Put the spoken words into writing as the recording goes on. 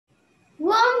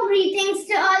Warm greetings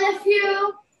to all of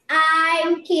you.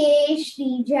 I'm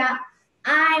Shrija.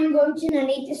 I'm going to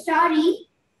narrate a story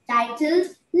titled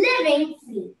Living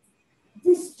Free.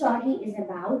 This story is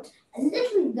about a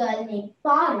little girl named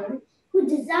Parul who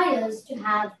desires to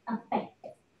have a pet.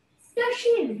 Does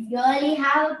she really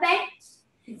have a pet?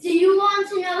 Do you want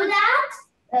to know that?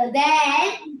 Well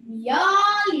then,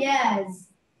 you're yours.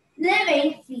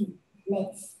 Living Free.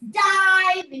 Let's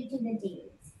dive into the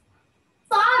details.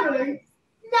 Parul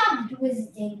loved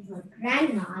visiting her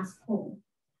grandma's home.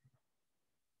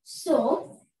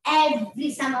 So,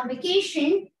 every summer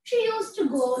vacation, she used to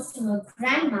go to her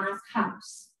grandma's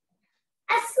house.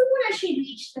 As soon as she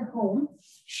reached the home,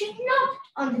 she knocked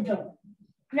on the door.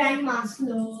 Grandma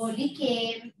slowly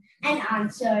came and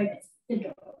answered the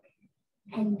door.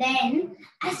 And then,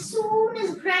 as soon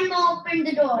as Grandma opened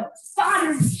the door,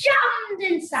 Parul jumped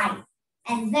inside.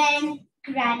 And then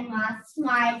Grandma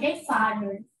smiled at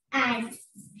Parul and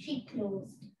she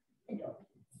closed the door.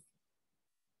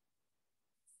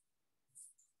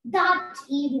 That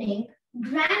evening,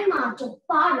 Grandma took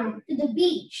Parul to the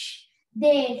beach.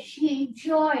 There she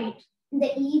enjoyed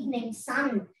the evening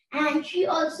sun and she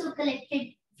also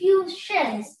collected few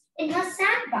shells in her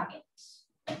sand bucket.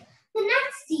 The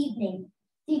next evening,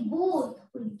 they both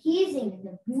were gazing at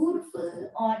the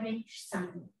beautiful orange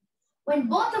sun when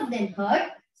both of them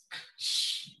heard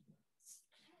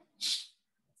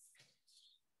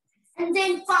and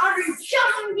then Parul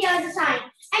jumped on the other side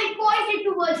and pointed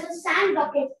towards the sand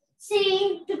bucket,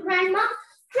 saying to Grandma,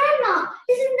 Grandma,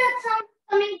 isn't that sound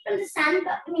coming from the sand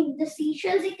bucket, the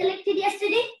seashells you collected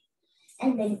yesterday?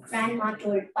 And then Grandma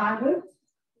told Parul,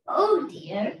 oh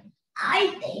dear,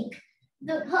 I think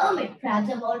the hermit crabs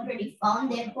have already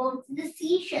found their homes in the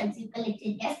seashells you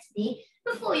collected yesterday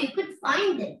before you could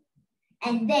find them.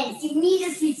 And then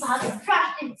immediately Parul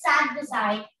crashed and sat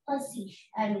beside her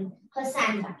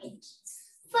sand bucket.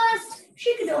 First,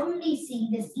 she could only see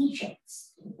the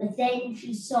seashells, but then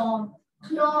she saw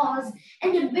claws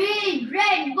and a big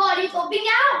red body popping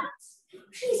out.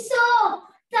 She saw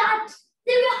that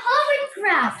they were hermit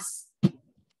crabs.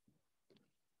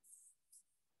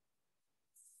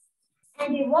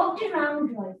 And they walked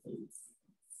around joyfully.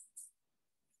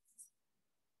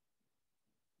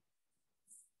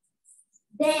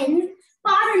 Then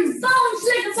Parul bounced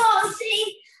like a ball,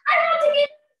 saying, I want to get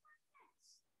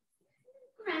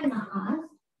Grandma asked,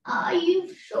 are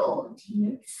you sure,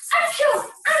 dear? I'm sure.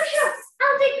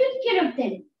 I'll take good care of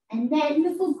them. And then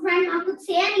before Grandma could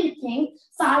say anything,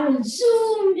 Parul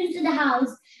zoomed into the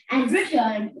house and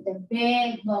returned with a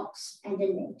big box and a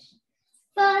lid.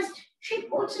 First, she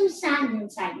put some sand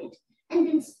inside it and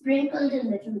then sprinkled a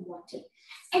little water.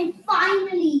 And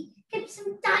finally, kept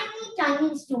some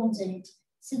tiny stones in it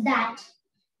so that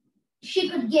she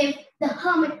could give the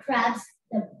hermit crabs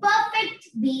the perfect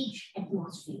beach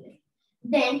atmosphere.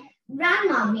 Then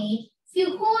Grandma made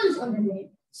few holes on the lid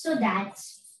so that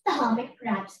the hermit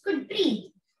crabs could breathe.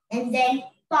 And then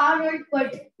Parul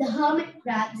put the hermit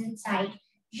crabs inside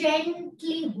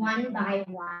gently one by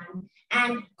one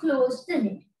and closed the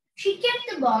lid. She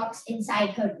kept the box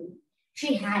inside her room.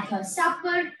 She had her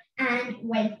supper and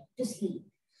went to sleep.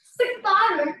 But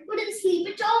Parul wouldn't sleep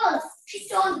at all. She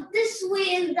tossed this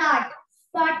way and that,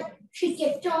 but she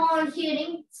kept on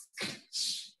hearing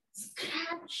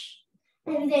scratch.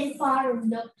 And then Parul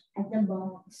looked at the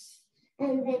box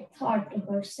and then thought to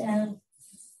herself,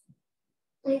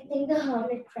 I think the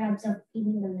hermit crabs are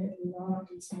feeling a little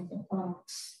lost inside the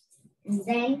box. And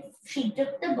then she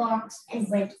took the box and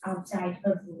went outside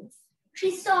her room.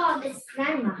 She saw that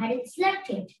Grandma hadn't slept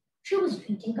yet. She was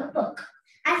reading a book.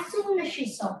 As soon as she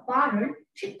saw Parul,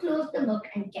 she closed the book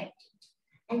and kept it.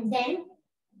 And then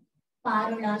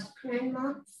Parul asked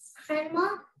Grandma, Grandma,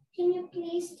 can you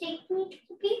please take me to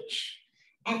the beach?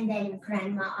 And then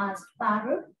Grandma asked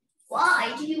Parul,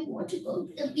 why do you want to go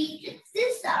to the beach at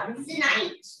this hour of the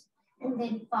night? And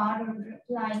then Parul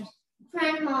replied,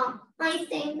 Grandma, I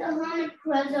think the hermit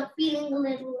crabs are feeling a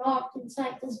little locked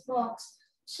inside this box,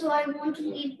 so I want to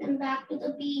lead them back to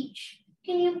the beach.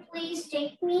 Can you please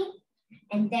take me?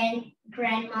 And then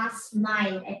Grandma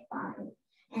smiled at Parul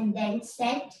and then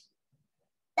said,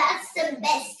 that's the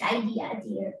best idea,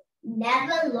 dear.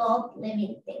 Never lock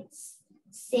living things.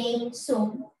 Saying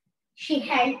so, she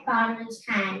held Parul's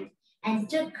hand and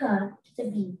took her to the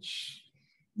beach.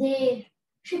 There,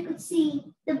 she could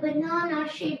see the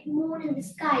banana-shaped moon in the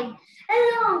sky,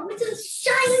 along with some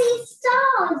shiny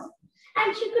stars.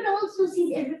 And she could also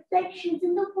see their reflections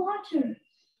in the water.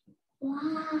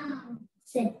 Wow,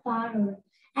 said Parul.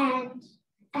 And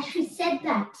as she said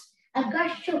that, a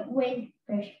gust of wind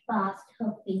brushed past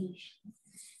her face.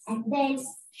 And then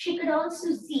she could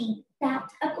also see that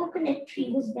a coconut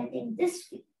tree was bending this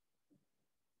way,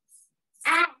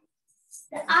 and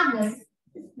the other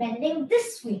is bending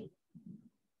this way.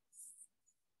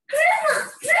 Grandma,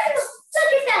 Grandma,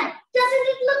 look at that! Doesn't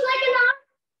it look like an arm?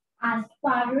 Asked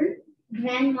Parul.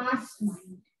 Grandma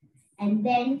smiled, and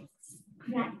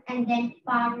then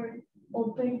Parul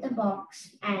opened the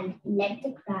box and let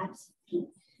the crabs in.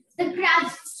 The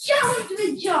crabs jumped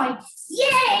with joy.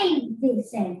 Yay! They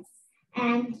said.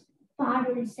 And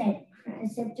Parul said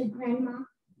to Grandma,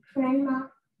 Grandma,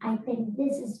 I think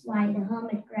this is why the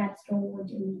hermit crabs don't want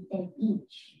to leave their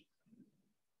beach.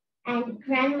 And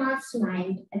Grandma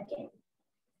smiled again.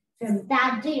 From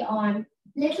that day on,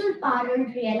 little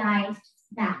Parul realized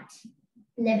that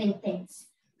living things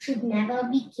should never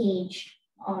be caged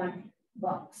or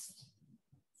boxed.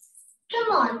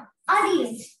 Come on,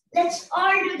 audience, let's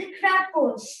all do the crab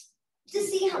pose to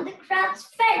see how the crabs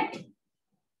felt.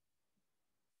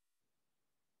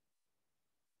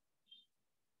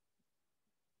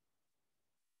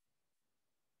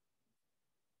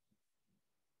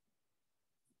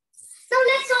 Now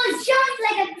let's all jump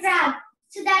like a crab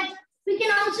so that we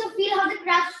can also feel how the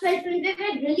crabs felt when they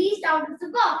were released out of the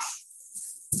box.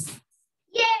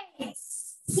 Yay!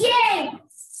 Yay!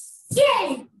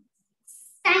 Yay!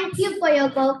 Thank you for your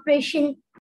cooperation.